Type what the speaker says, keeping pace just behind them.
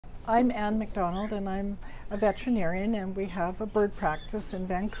I'm Anne McDonald, and I'm a veterinarian, and we have a bird practice in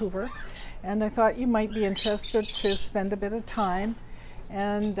Vancouver. And I thought you might be interested to spend a bit of time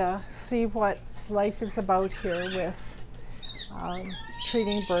and see what life is about here with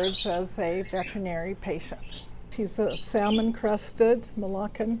treating birds as a veterinary patient. He's a salmon-crested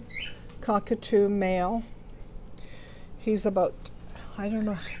Moluccan cockatoo male. He's about, I don't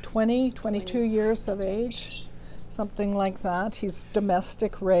know, 22 years of age, something like that. He's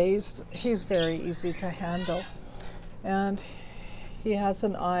domestic raised. He's very easy to handle. And he has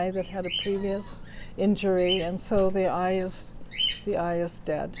an eye that had a previous injury, and so the eye is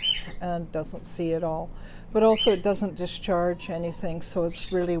dead and doesn't see at all. But also it doesn't discharge anything, so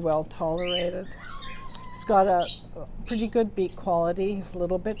it's really well tolerated. He's got a pretty good beak quality. He's a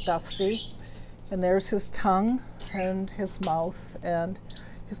little bit dusty. And there's his tongue and his mouth, and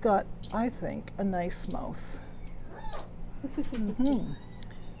he's got, I think, a nice mouth. Mm-hmm.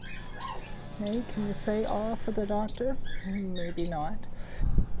 Hey, can you say "aw" for the doctor? Maybe not.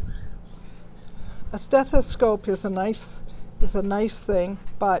 A stethoscope is a nice thing,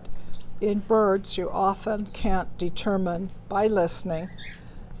 but in birds you often can't determine by listening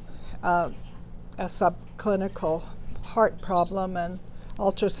a subclinical heart problem, and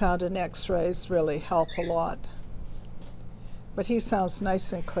ultrasound and x-rays really help a lot. But he sounds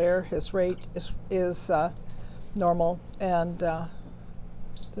nice and clear. His rate is normal, and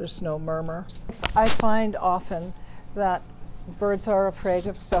there's no murmur. I find often that birds are afraid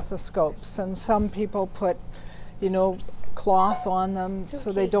of stethoscopes, and some people put, cloth on them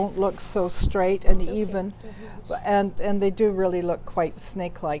so they don't look so straight and even, and they do really look quite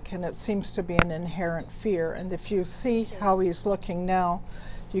snake-like, and it seems to be an inherent fear. And if you see how he's looking now,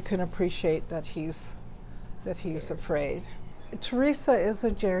 you can appreciate that he's afraid. Teresa is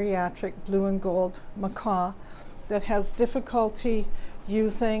a geriatric blue and gold macaw that has difficulty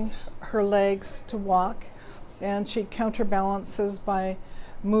using her legs to walk, and she counterbalances by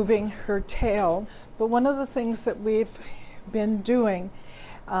moving her tail. But one of the things that we've been doing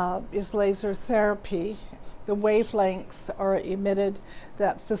is laser therapy. The wavelengths are emitted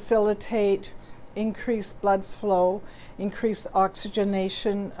that facilitate increased blood flow, increased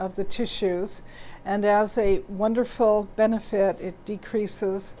oxygenation of the tissues, and as a wonderful benefit, it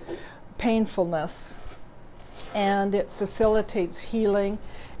decreases painfulness and it facilitates healing,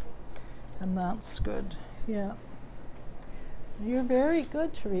 and that's good. Yeah. You're very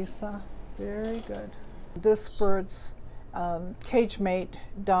good, Teresa. Very good. This bird's cage mate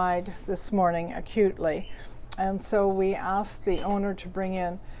died this morning acutely, and so we asked the owner to bring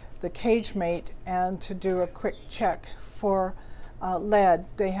in the cage mate and to do a quick check for lead.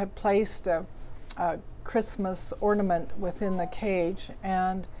 They had placed a Christmas ornament within the cage,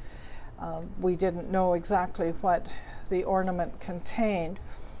 and we didn't know exactly what the ornament contained.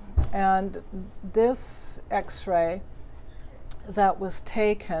 And this x-ray that was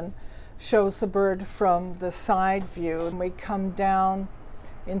taken shows the bird from the side view. And we come down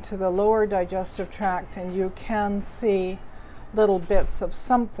into the lower digestive tract, and you can see little bits of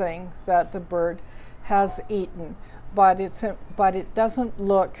something that the bird has eaten, but it doesn't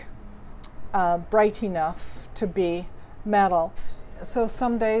look bright enough to be metal. So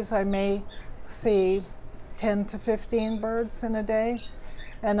some days I may see 10 to 15 birds in a day,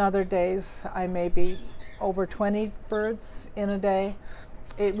 and other days I may be over 20 birds in a day.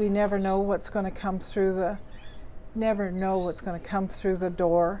 We never know what's going to come through the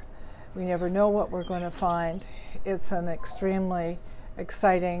door. We never know what we're going to find. It's an extremely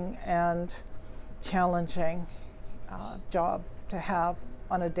exciting and challenging job to have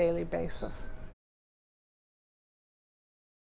on a daily basis.